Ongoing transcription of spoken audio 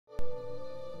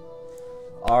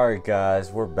Alright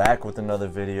guys, we're back with another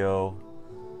video.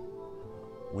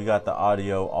 We got the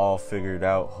audio all figured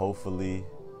out, hopefully.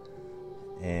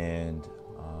 And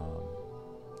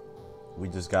we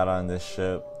just got on this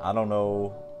ship. I don't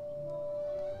know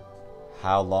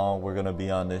how long we're gonna be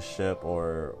on this ship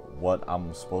or what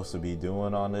I'm supposed to be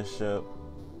doing on this ship.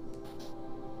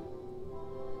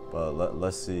 But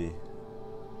let's see.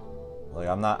 Like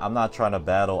I'm not trying to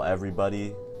battle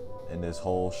everybody in this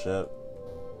whole ship.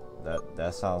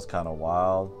 That sounds kind of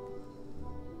wild.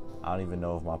 I don't even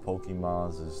know if my Pokemon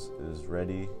is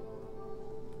ready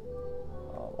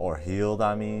or healed.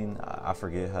 I mean, I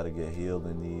forget how to get healed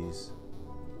in these.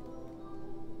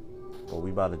 But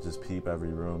we about to just peep every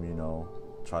room, you know,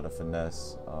 try to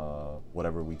finesse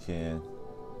whatever we can.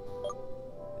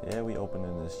 Yeah, we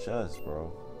opening this chest,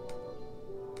 bro.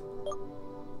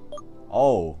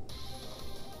 Oh,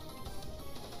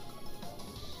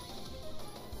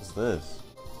 what's this?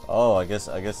 Oh, I guess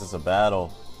it's a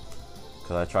battle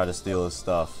because I tried to steal his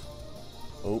stuff.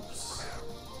 Oops.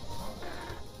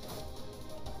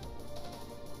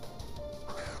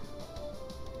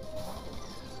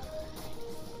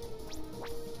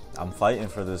 I'm fighting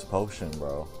for this potion,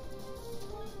 bro.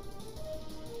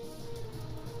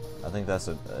 I think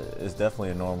it's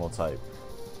definitely a normal type.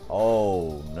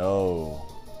 Oh no.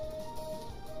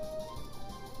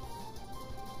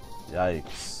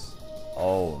 Yikes.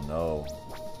 Oh no.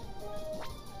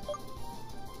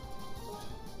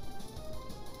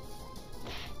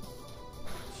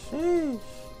 Sheesh.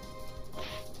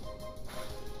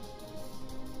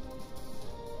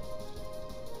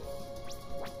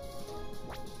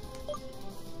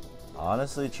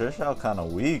 Honestly, Trish kind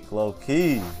of weak, low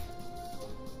key.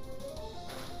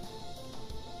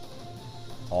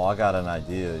 Oh, I got an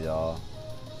idea, y'all.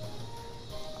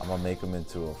 I'm gonna make him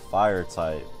into a fire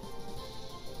type.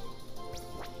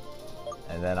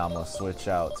 And then I'm gonna switch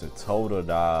out to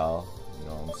Totodile. You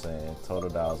know what I'm saying?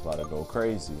 Totodile's about to go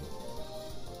crazy.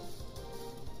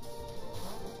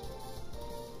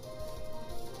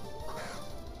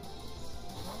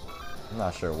 I'm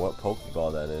not sure what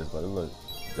Pokeball that is, but it looks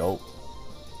dope.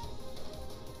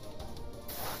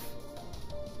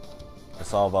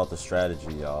 It's all about the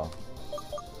strategy, y'all.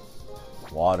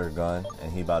 Water gun,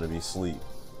 and he about to be asleep.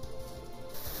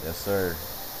 Yes, sir.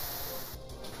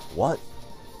 What?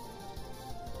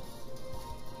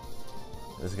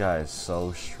 This guy is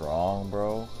so strong,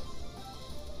 bro.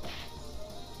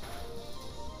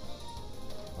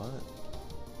 What?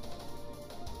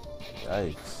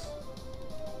 Yikes.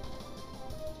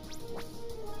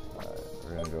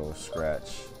 We're gonna go with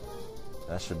Scratch.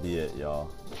 That should be it, y'all.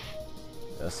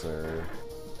 Yes, sir.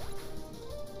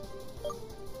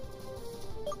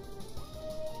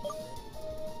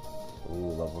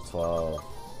 Ooh, level 12.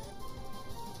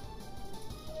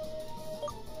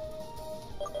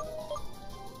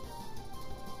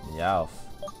 Meowth.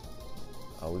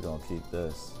 Oh, we're gonna keep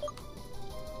this.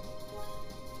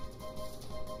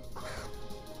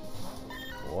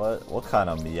 What kind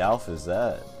of Meowth is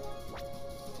that?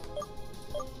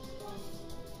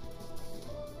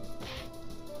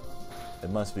 It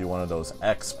must be one of those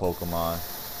X Pokemon.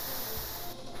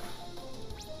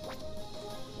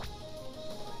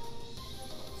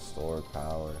 Stored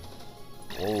power.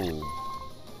 Oh.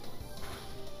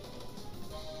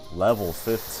 Level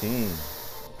 15.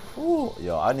 Ooh,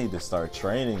 yo, I need to start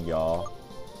training, y'all.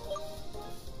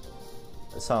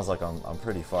 It sounds like I'm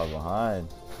pretty far behind,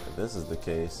 if this is the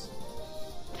case.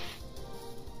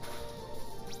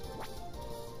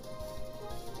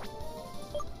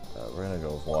 We're gonna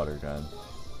go with Water Gun.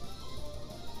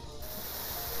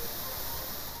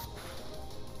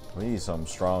 We need something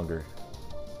stronger.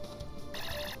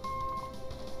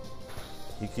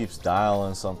 He keeps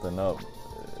dialing something up.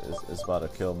 It's about to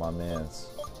kill my mans.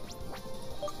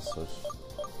 Switch.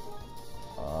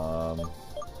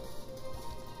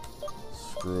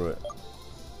 Screw it.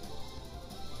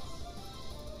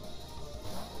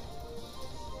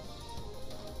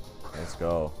 Let's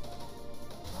go.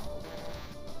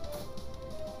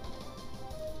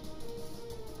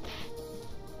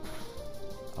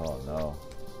 Oh no.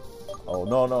 Oh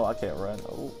no, I can't run.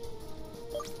 Oh.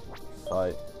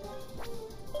 Fight.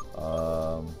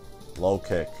 Low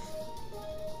kick.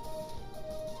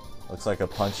 Looks like a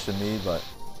punch to me, but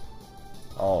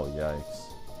oh yikes.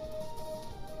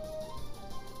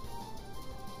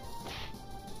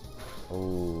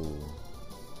 Ooh.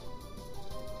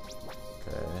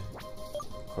 Okay.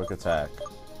 Quick attack.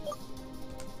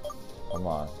 Come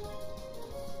on.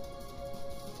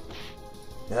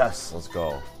 Yes, let's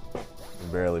go. We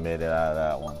barely made it out of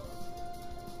that one.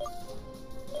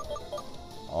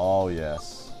 Oh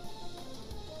yes.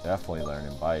 Definitely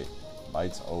learning Bite.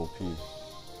 Bite's OP.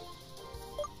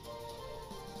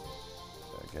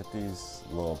 Get these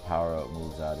little power-up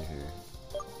moves out of here.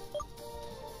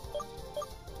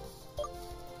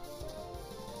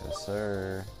 Yes,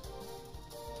 sir.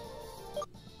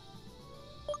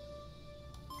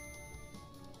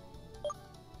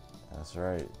 That's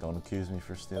right. Don't accuse me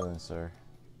for stealing, sir.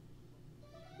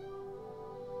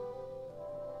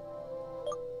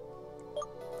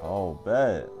 Oh,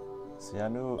 bet. See, I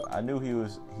knew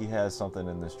he had something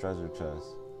in this treasure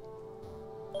chest.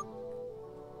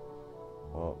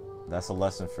 Well, that's a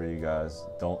lesson for you guys.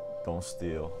 Don't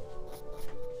steal.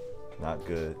 Not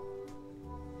good.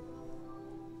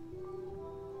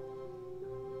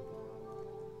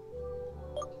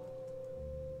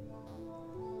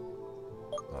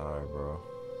 Alright, bro.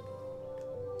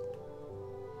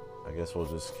 I guess we'll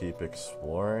just keep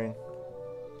exploring.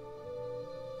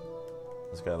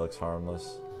 This guy looks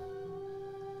harmless.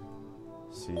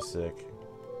 Seasick.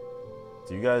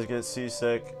 Do you guys get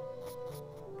seasick?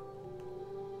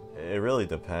 It really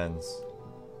depends.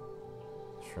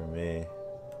 For me.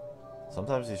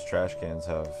 Sometimes these trash cans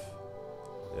have...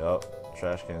 Yup,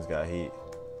 trash cans got heat.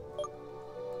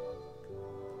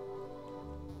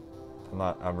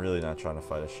 I'm really not trying to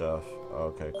fight a chef.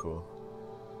 Okay, cool.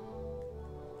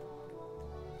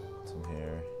 What's in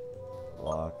here?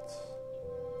 Locked.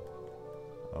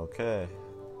 Okay.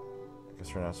 I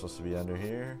guess we're not supposed to be under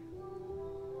here.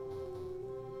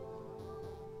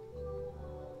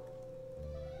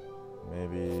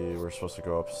 Maybe we're supposed to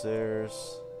go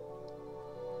upstairs.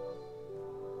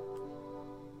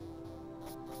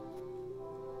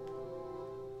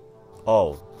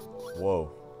 Oh,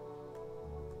 whoa.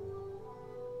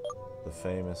 The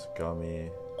famous gummy.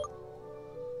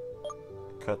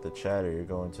 Cut the chatter, you're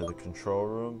going to the control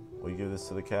room? Will you give this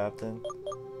to the captain?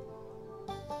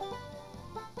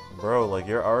 Bro, like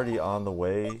you're already on the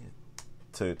way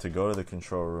to go to the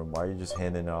control room. Why are you just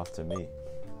handing it off to me?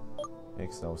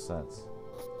 Makes no sense.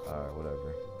 Alright,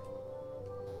 whatever.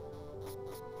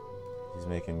 He's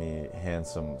making me hand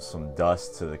some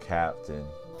dust to the captain.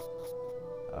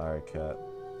 Alright, Cap.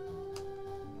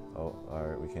 Oh,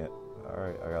 alright, we can't.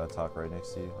 Alright, I gotta talk right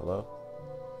next to you. Hello?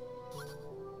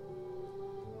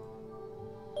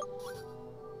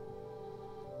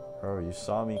 Bro, you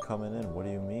saw me coming in. What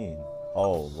do you mean?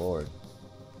 Oh, Lord.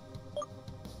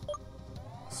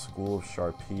 School of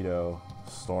Sharpedo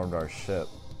stormed our ship.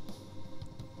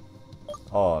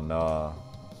 Oh, nah.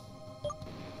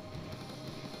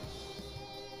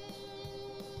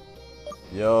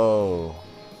 Yo.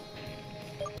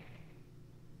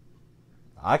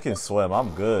 I can swim.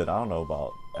 I'm good. I don't know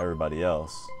about everybody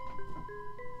else.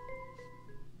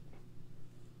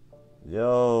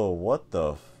 Yo, what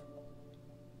the f...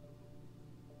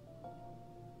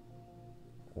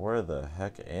 Where the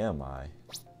heck am I?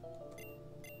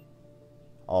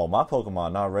 Oh, my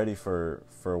Pokemon not ready for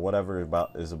whatever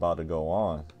is about to go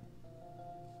on.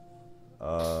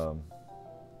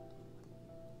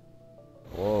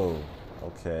 Whoa.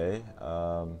 Okay.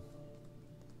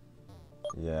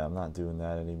 Yeah, I'm not doing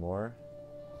that anymore.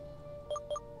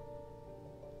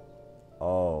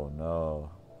 Oh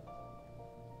no.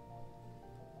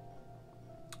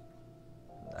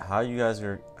 How are you guys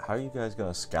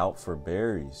gonna scout for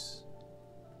berries?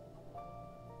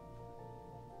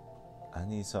 I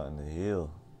need something to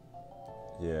heal.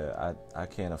 Yeah, I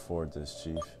can't afford this,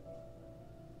 Chief.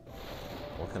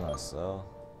 What can I sell?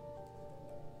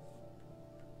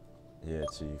 Yeah,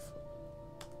 Chief.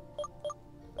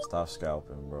 Stop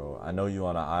scalping, bro. I know you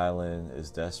on an island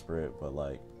is desperate, but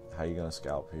like, how you gonna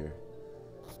scalp here?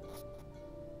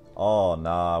 Oh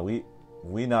nah, we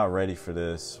not ready for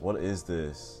this. What is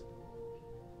this?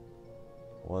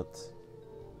 What?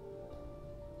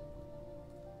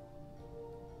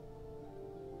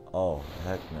 Oh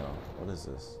heck no. What is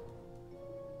this?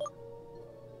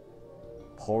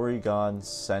 Porygon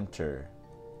Center.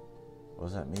 What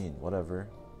does that mean? Whatever.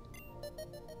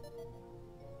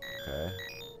 Okay.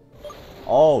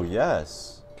 Oh,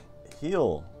 yes.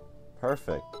 Heal.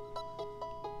 Perfect.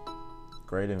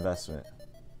 Great investment.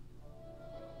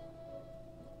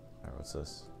 Alright, what's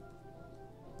this?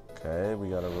 Okay, we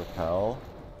got a repel.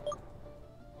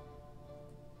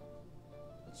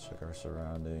 Let's check our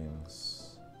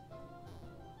surroundings.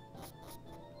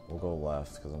 We'll go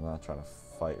left because I'm not trying to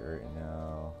fight right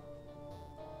now.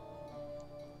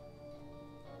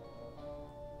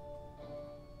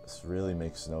 This really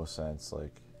makes no sense,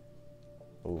 like...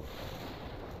 Ooh.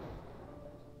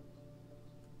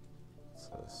 What's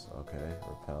this? Okay,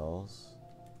 repels.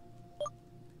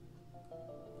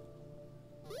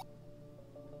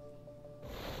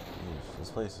 Yeesh,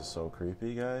 this place is so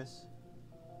creepy, guys.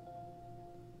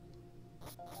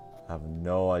 I have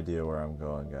no idea where I'm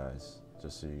going, guys.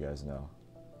 Just so you guys know.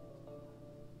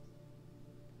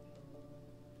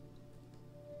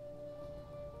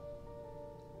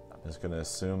 I'm just gonna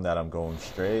assume that I'm going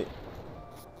straight.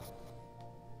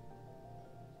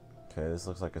 Okay, this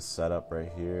looks like a setup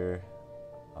right here.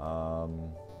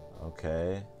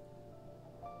 Okay.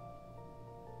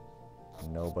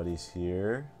 Nobody's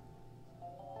here.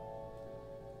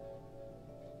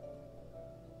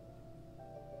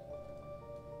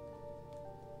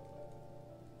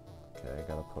 Okay, I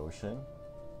got a potion.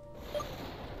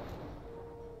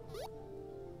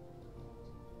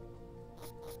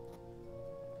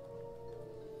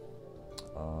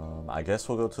 I guess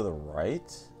we'll go to the right.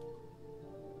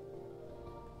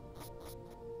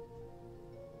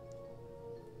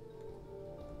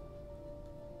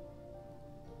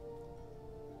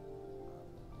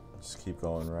 Just keep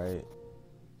going right.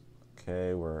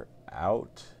 Okay, we're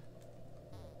out.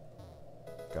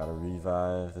 Got a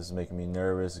revive. This is making me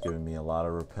nervous. It's giving me a lot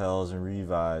of repels and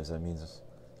revives. That means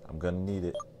I'm gonna need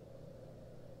it.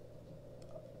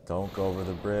 Don't go over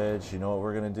the bridge. You know what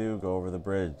we're gonna do? Go over the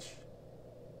bridge.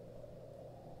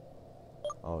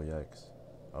 Oh, yikes.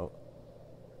 Oh.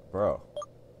 Bro.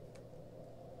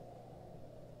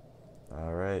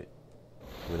 Alright.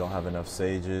 We don't have enough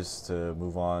sages to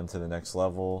move on to the next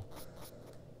level.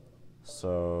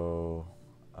 So,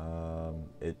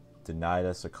 it denied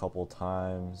us a couple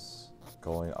times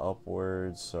going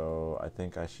upwards. So, I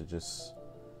think I should just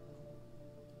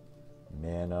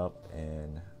man up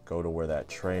and go to where that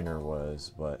trainer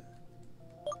was. But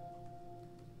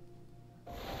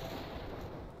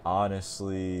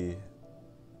honestly,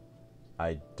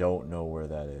 I don't know where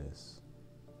that is.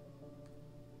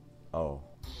 Oh.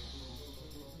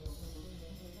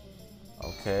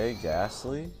 Okay,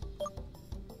 Ghastly.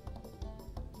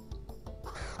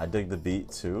 I dig the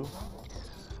beat too.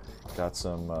 Got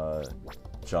some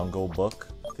Jungle Book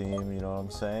theme, you know what I'm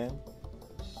saying?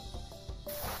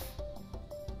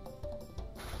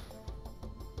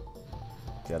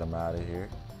 Get him out of here.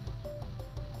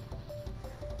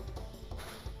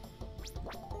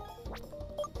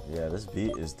 Yeah, this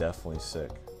beat is definitely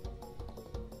sick.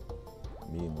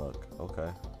 Mean look, okay.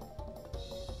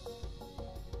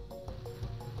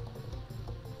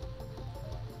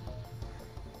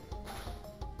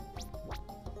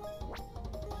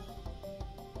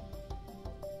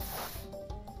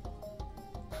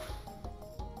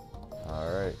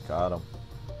 Alright, got him.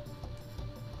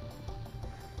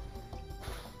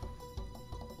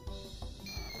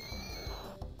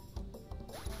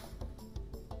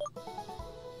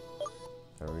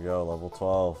 There we go, level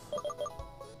 12.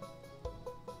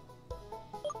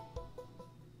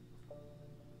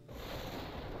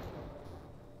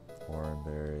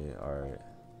 Oranberry, alright.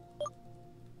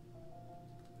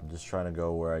 I'm just trying to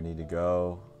go where I need to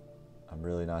go. I'm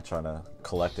really not trying to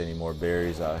collect any more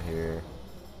berries out here.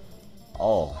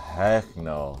 Oh, heck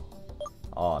no.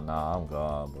 Oh, nah, I'm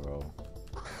gone, bro.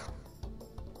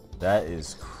 That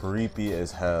is creepy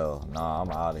as hell. Nah, I'm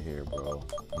out of here, bro.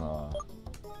 Nah.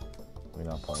 We're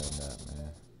not playing that,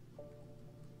 man.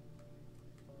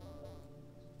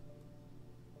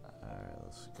 Alright,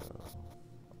 let's go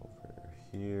over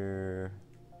here.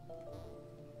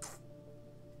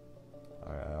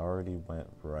 Alright, I already went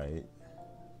right.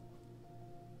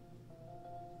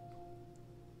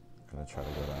 Gonna try to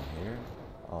go down here.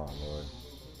 Oh, Lord.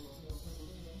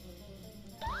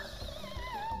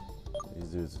 These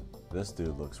dudes, this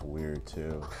dude looks weird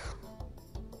too.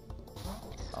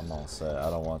 I'm all set. I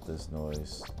don't want this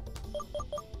noise.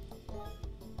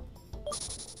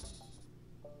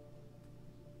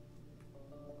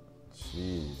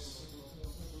 Jeez.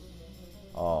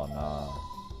 Oh, nah.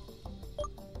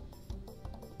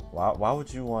 Why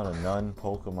would you want a nun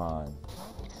Pokemon?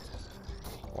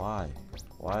 Why?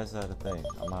 Why is that a thing?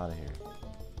 I'm out of here.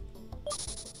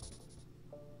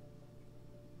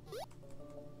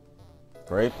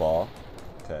 Great ball.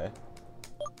 Okay.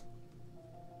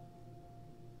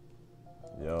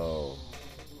 Yo.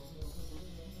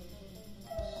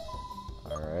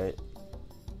 Alright.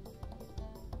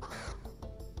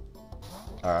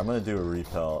 Alright, I'm gonna do a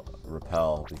repel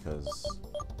because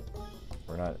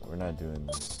we're not doing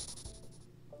this.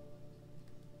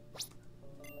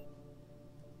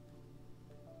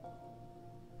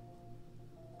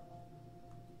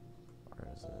 Where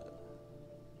is it?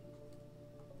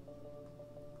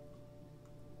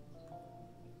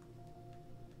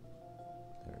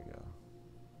 There we go.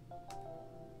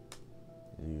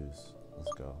 Use.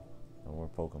 Let's go. No more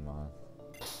Pokemon.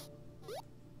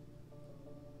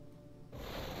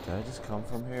 Did I just come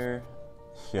from here?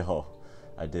 Yo,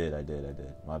 I did.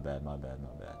 My bad.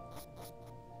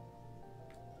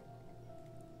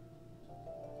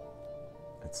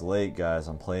 It's late, guys.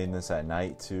 I'm playing this at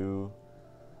night too,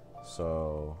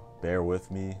 so bear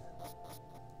with me.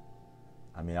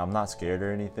 I mean, I'm not scared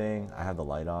or anything. I have the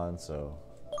light on, so.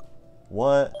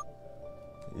 What?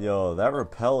 Yo, that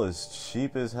repel is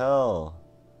cheap as hell.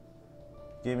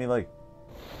 Gave me like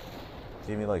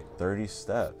 30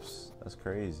 steps. That's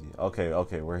crazy.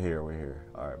 Okay, we're here.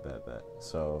 All right, bet.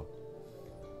 So,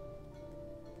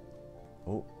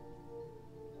 oh,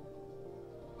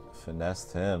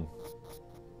 finessed him.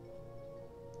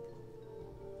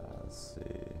 Let's see.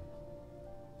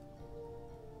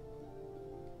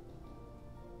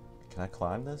 Can I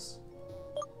climb this?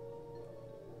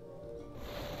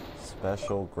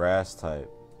 Special grass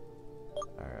type.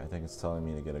 Alright, I think it's telling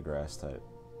me to get a grass type.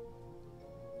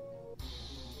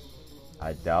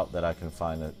 I doubt that I can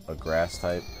find a grass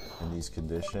type in these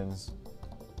conditions.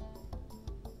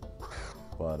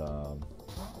 But,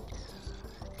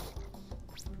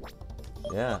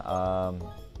 yeah,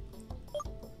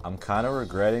 I'm kind of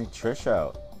regretting Trish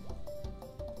out.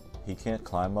 He can't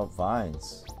climb up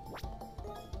vines.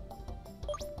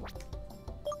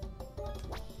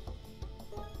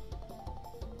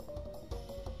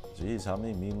 Jeez, how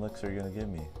many mean licks are you gonna give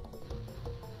me?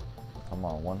 Come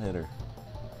on, one hitter.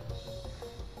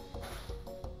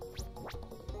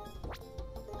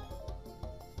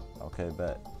 Okay,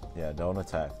 bet. Yeah, don't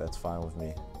attack. That's fine with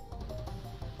me.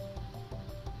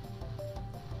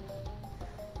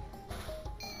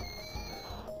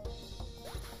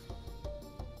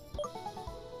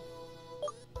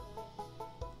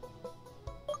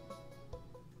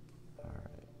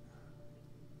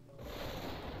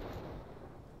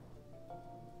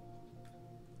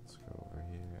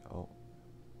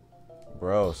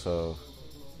 Bro, so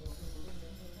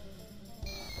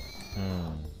let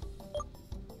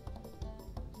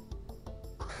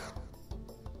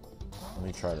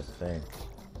me try to think.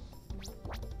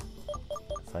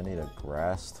 If I need a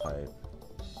grass type,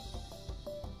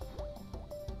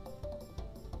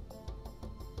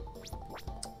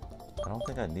 I don't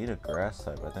think I need a grass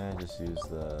type. I think I just use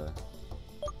the,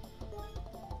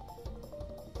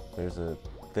 there's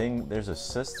a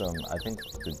system. I think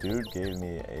the dude gave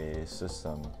me a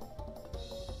system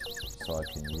so I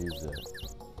can use it.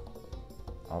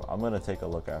 I'm gonna take a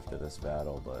look after this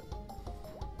battle, but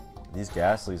these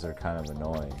Ghastlies are kind of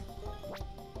annoying.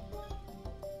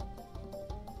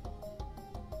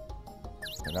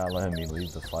 They're not letting me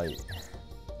leave the fight.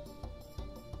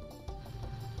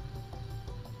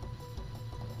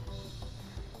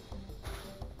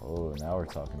 Oh, now we're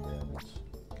talking damage.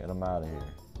 Get him out of here.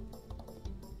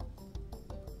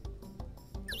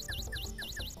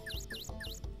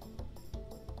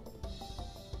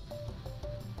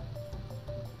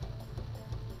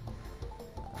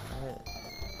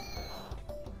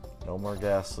 No more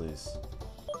Ghastlies.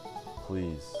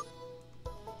 Please.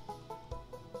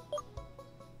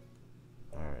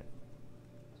 Alright.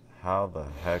 How the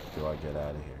heck do I get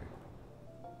out of here?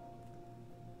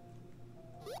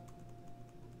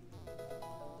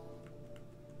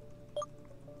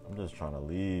 I'm just trying to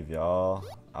leave, y'all.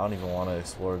 I don't even want to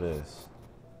explore this.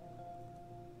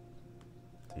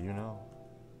 Do you know?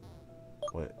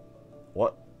 Wait.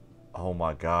 What? Oh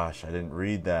my gosh, I didn't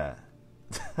read that.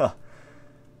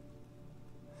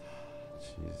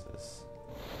 Jesus.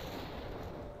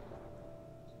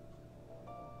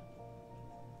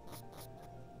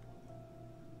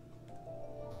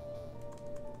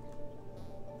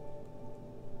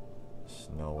 There's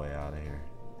no way out of here.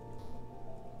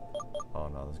 Oh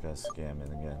no, this guy's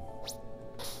scamming again.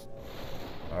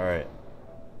 Alright.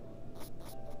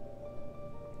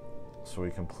 So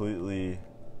we completely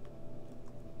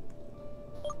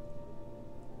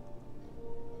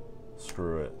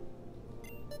screw it.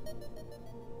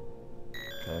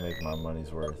 Can I make my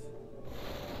money's worth?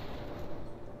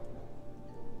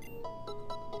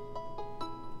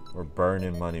 We're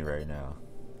burning money right now.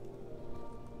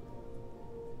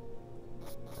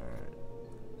 Alright.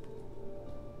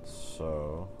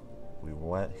 So, we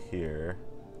went here.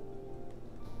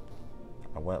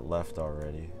 I went left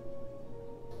already.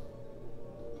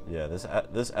 Yeah, this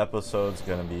episode's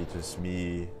gonna be just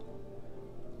me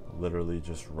literally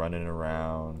just running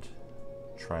around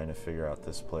trying to figure out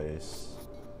this place.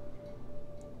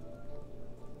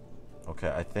 Okay,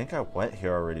 I think I went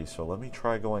here already, so let me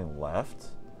try going left.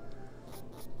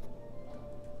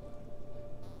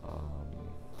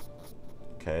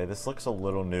 Okay, this looks a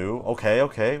little new.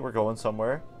 Okay, we're going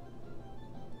somewhere.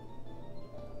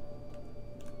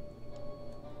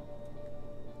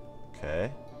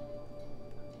 Okay.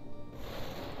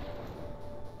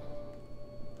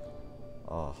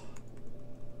 Oh,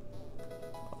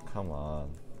 come on.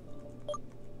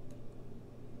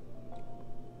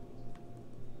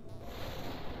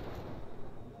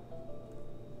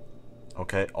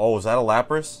 Okay. Oh, is that a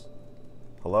Lapras?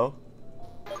 Hello?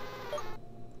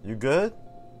 You good?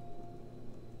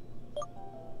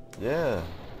 Yeah.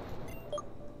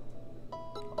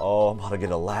 Oh, I'm about to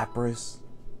get a Lapras.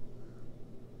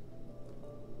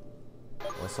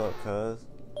 What's up, cuz?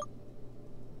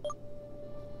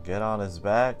 Get on his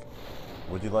back.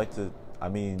 Would you like to... I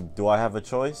mean, do I have a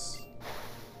choice?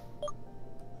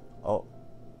 Oh,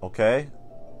 okay.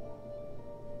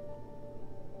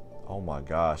 Oh my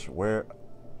gosh, where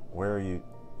are you?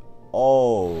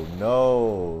 Oh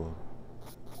no.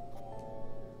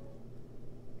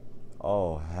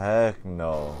 Oh heck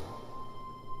no.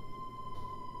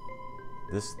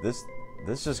 This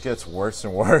just gets worse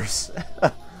and worse.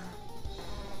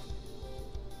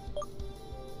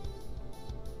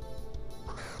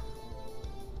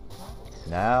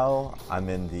 Now I'm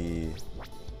in the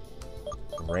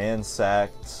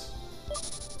ransacked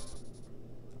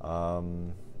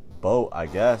boat, I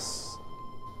guess.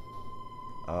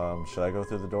 Should I go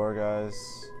through the door, guys?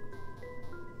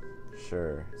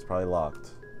 Sure, it's probably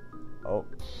locked. Oh,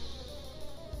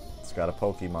 it's got a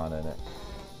Pokemon in it.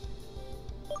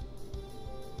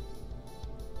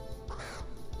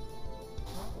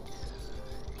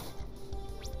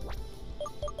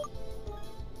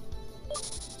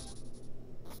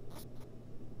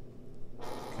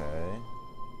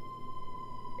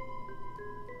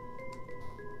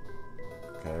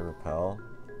 Okay, repel.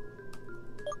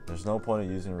 There's no point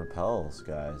of using repels,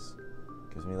 guys.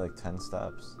 Gives me like 10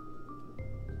 steps.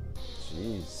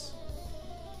 Jeez.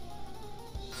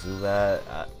 Zubat.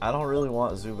 I don't really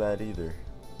want Zubat either.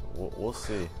 We'll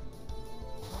see.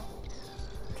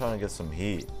 I'm trying to get some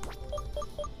heat.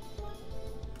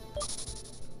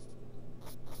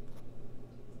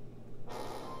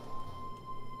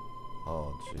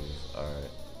 Oh, jeez.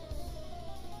 Alright.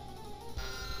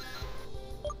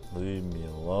 Leave me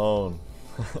alone.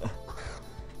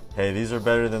 Hey, these are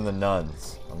better than the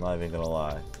nuns. I'm not even gonna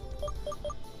lie.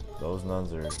 Those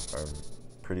nuns are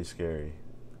pretty scary.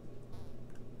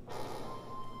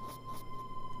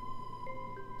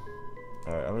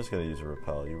 Alright, I'm just gonna use a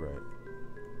repel. You're right.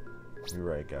 You're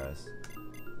right, guys.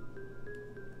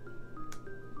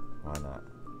 Why not?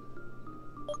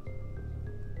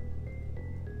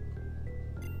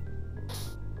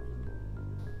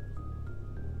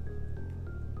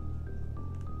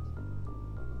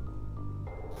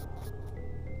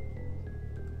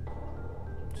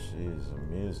 Jeez,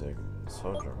 the music is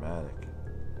so dramatic.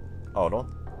 Oh, don't.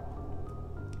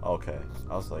 Okay,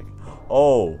 I was like,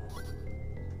 oh.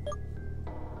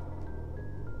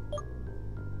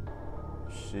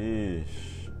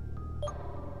 Sheesh.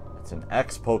 It's an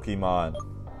X Pokemon.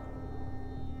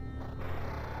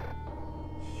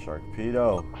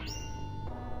 Sharpedo.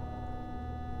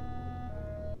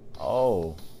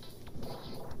 Oh.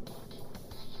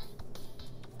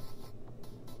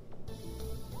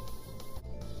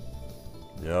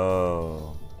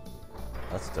 Yo.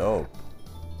 That's dope.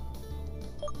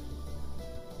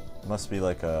 Must be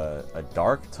like a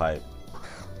dark type.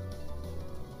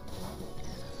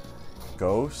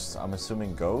 Ghost? I'm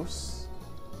assuming ghosts?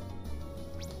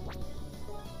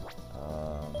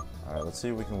 Alright, let's see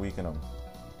if we can weaken them.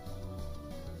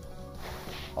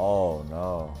 Oh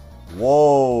no.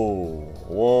 Whoa!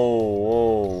 Whoa,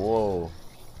 whoa, whoa.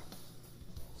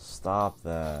 Stop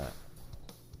that.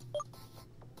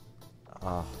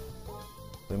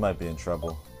 We might be in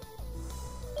trouble.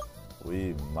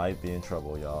 We might be in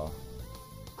trouble, y'all.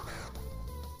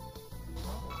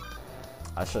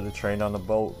 I should have trained on the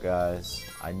boat, guys.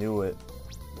 I knew it.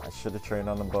 I should have trained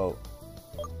on the boat.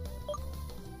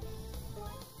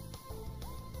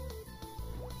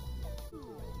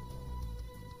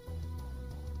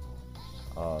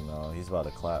 Oh no, he's about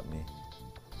to clap me.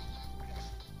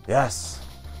 Yes!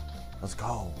 Let's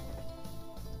go!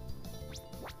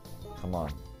 Come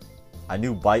on. I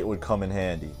knew Bite would come in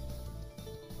handy.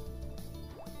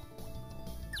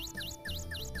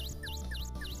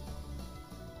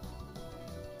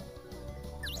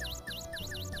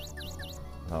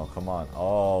 No, come on.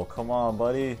 Oh, come on,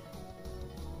 buddy.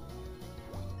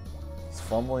 He's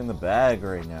fumbling the bag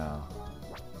right now.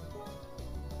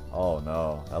 Oh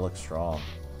no, that looks strong.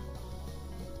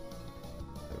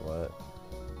 Wait, what?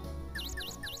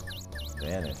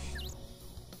 Vanished.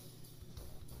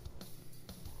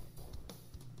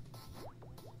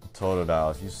 Totodile,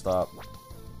 if you stop,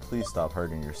 please stop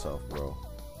hurting yourself, bro.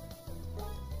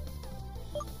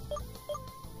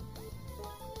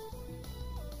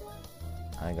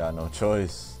 I ain't got no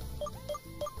choice.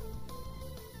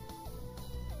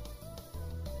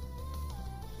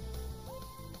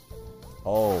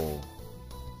 Oh.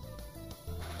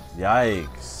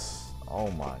 Yikes.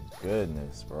 Oh my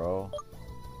goodness, bro.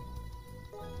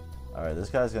 Alright, this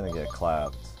guy's gonna get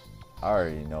clapped. I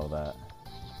already know that.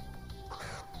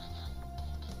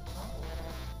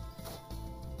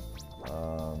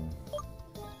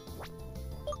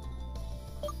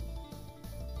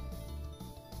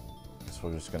 Guess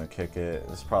we're just gonna kick it.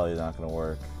 This is probably not gonna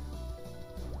work.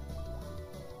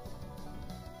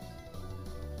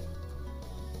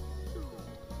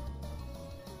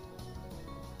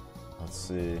 Let's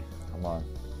see. Come on.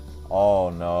 Oh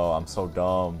no, I'm so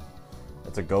dumb.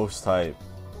 It's a ghost type.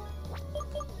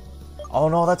 Oh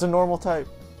no, that's a normal type.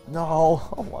 No.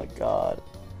 Oh my god.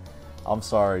 I'm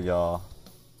sorry, y'all.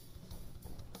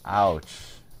 Ouch.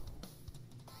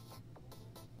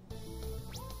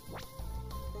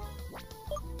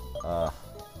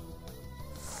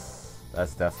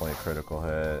 That's definitely a critical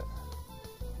hit.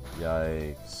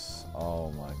 Yikes.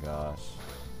 Oh my gosh.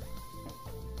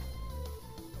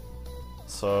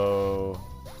 So,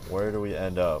 where do we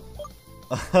end up?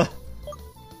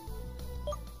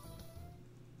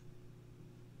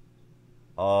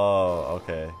 Oh,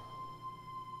 okay.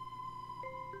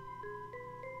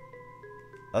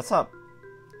 That's not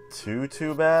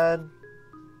too bad.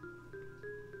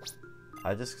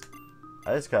 I just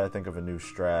gotta think of a new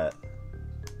strat.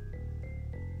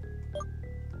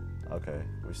 Okay,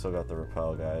 we still got the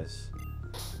repel, guys.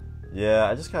 Yeah,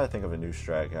 I just gotta think of a new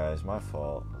strat, guys. My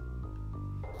fault.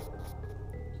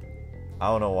 I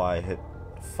don't know why I hit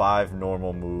 5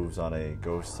 normal moves on a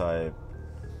ghost type.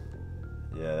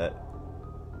 Yeah,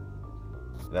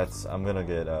 that's I'm gonna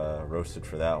get roasted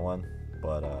for that one,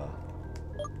 but no,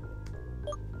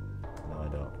 I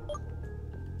don't.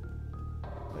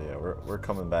 But yeah, we're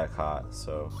coming back hot,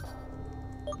 so.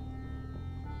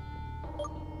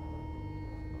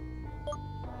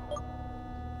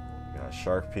 Got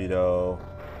Sharpedo,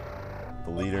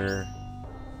 the leader.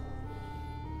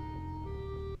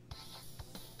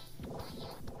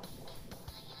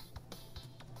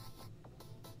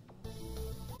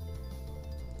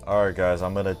 Alright guys,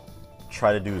 I'm gonna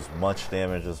try to do as much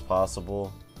damage as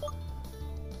possible,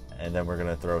 and then we're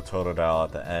gonna throw Totodile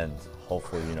at the end.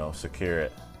 Hopefully, you know, secure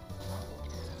it.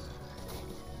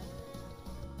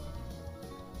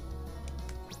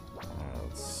 Alright,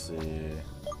 let's see.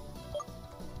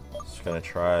 Just gonna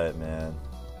try it, man.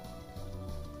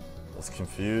 Let's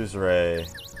confuse Ray.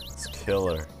 Let's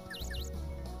kill her.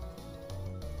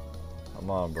 Come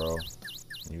on, bro.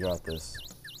 You got this.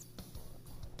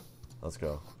 Let's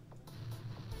go.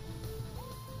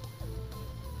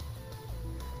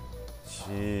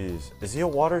 Jeez. Is he a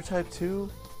water type too?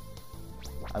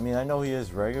 I mean, I know he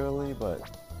is regularly, but...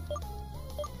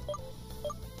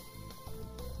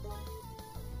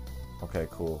 Okay,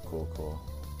 cool.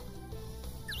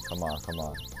 Come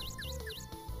on.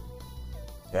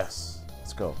 Yes.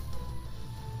 Let's go.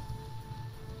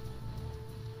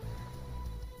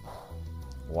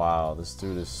 Wow, this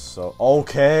dude is so...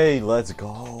 Okay, let's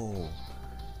go.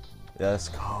 Let's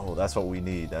go. That's what we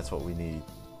need.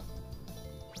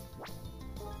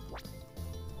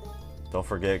 Don't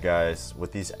forget, guys,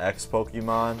 with these X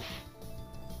Pokemon,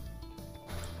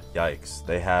 yikes,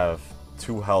 they have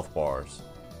 2 health bars.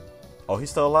 Oh, he's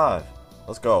still alive.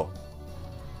 Let's go.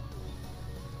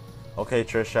 Okay,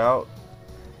 Trish out.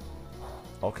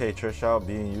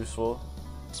 Being useful.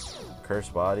 Curse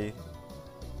body.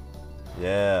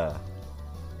 Yeah.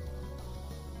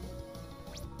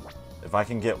 If I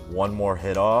can get one more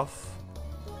hit off.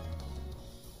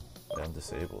 I'm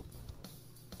disabled.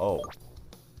 Oh.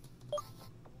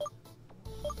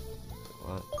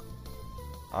 What?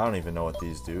 I don't even know what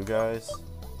these do, guys.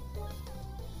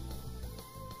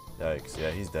 Yikes.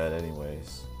 Yeah, he's dead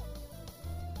anyways.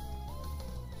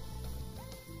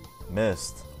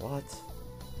 Missed. What?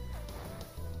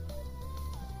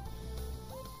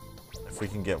 If we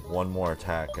can get one more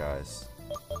attack, guys.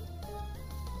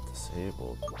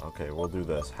 Disabled. Okay, we'll do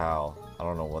this. How? I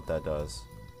don't know what that does.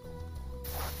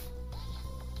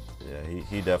 Yeah,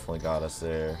 he definitely got us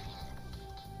there.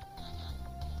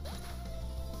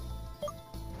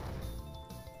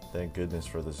 Thank goodness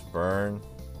for this burn.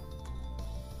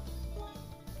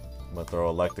 I'm gonna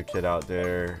throw Electrokid out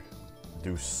there.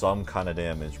 Do some kind of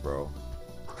damage, bro.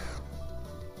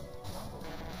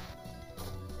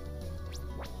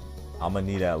 I'm gonna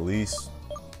need at least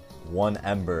 1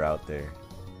 Ember out there.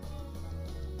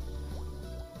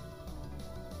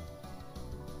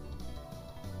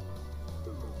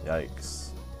 Yikes.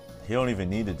 He don't even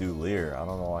need to do Leer. I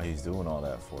don't know why he's doing all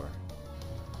that for.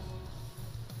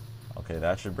 Okay,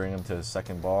 that should bring him to his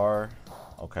 2nd bar.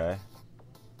 Okay.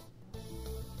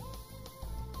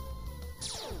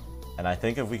 And I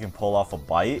think if we can pull off a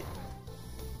bite.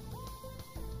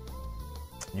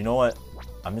 You know what?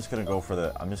 I'm just gonna go for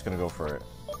it.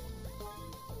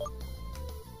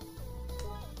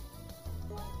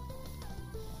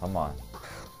 Come on.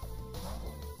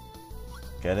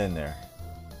 Get in there.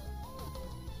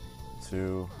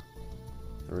 2,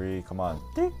 3, come on.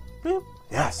 Beep, beep.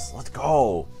 Yes, let's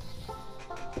go.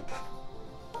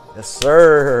 Yes,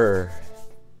 sir.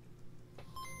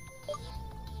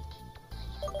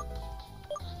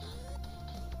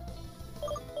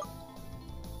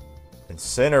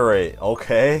 Incinerate,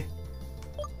 okay.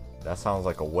 That sounds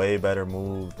like a way better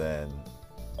move than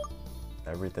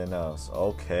everything else.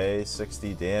 Okay,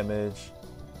 60 damage.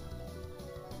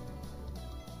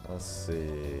 Let's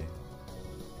see.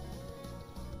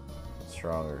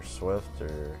 Stronger,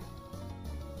 swifter.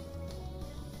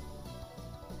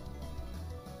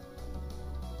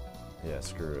 Yeah,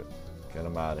 screw it. Get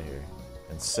him out of here.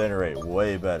 Incinerate,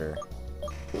 way better.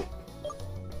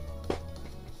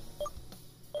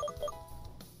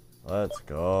 Let's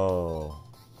go.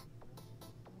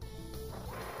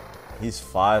 He's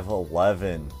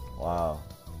 5'11". Wow.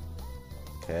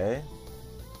 Okay.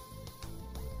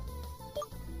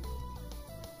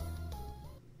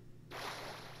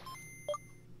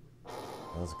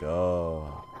 Let's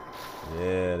go.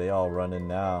 Yeah, they all running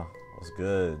now. What's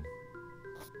good?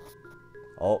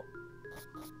 Oh.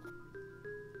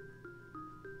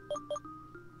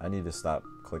 I need to stop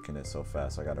clicking it so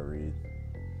fast. I gotta read.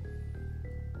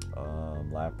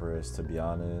 Lapras, to be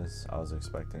honest, I was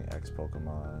expecting X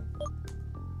Pokemon.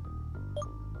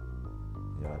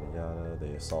 Yada yada.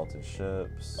 They assaulted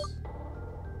ships.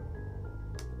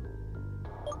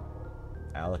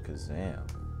 Alakazam.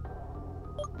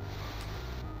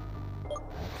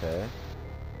 Okay.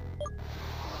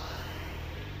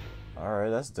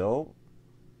 Alright, that's dope.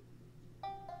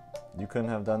 You couldn't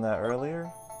have done that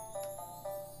earlier?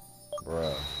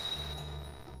 Bruh.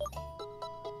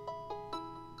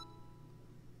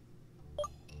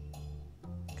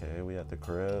 Okay, we at the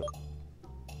crib.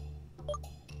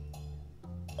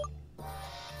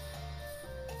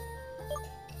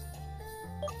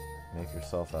 Make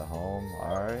yourself at home,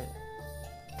 alright.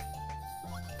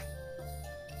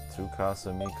 Tu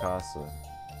casa, mi casa.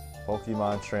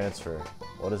 Pokemon transfer.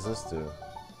 What does this do?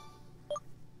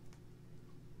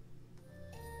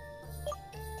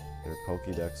 Your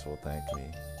Pokédex will thank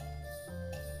me.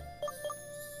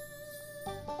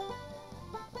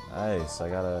 Nice, I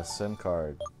got a SIM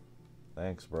card.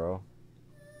 Thanks, bro.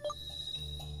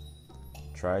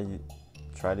 Try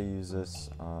to use this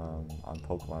on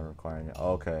Pokemon requiring it.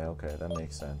 Okay, okay, that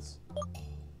makes sense.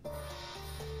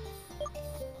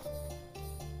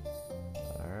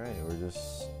 Alright, we're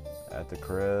just at the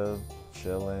crib,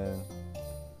 chilling.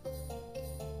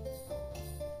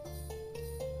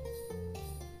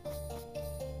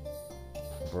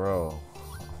 Bro,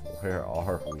 where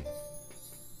are we?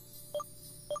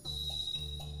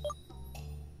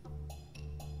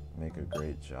 Make a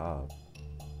great job.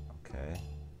 Okay.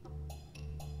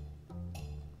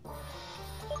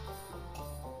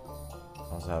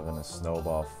 I was having a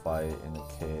snowball fight in the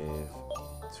cave.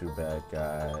 2 bad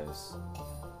guys.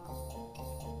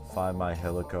 Find my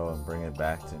Helico and bring it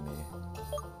back to me.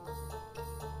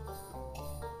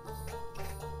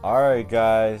 Alright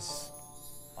guys.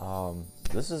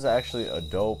 This is actually a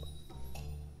dope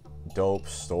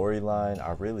storyline.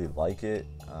 I really like it.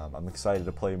 I'm excited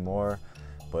to play more.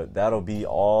 But that'll be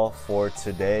all for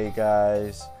today,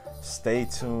 guys. Stay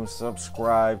tuned,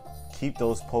 subscribe, keep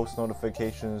those post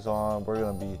notifications on. We're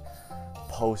gonna be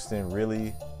posting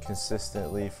really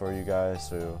consistently for you guys,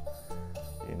 so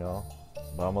you know.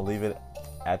 But I'm gonna leave it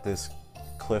at this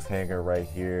cliffhanger right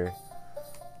here.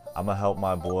 I'm gonna help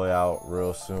my boy out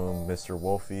real soon, Mr.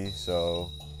 Wolfie. So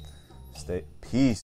stay peace.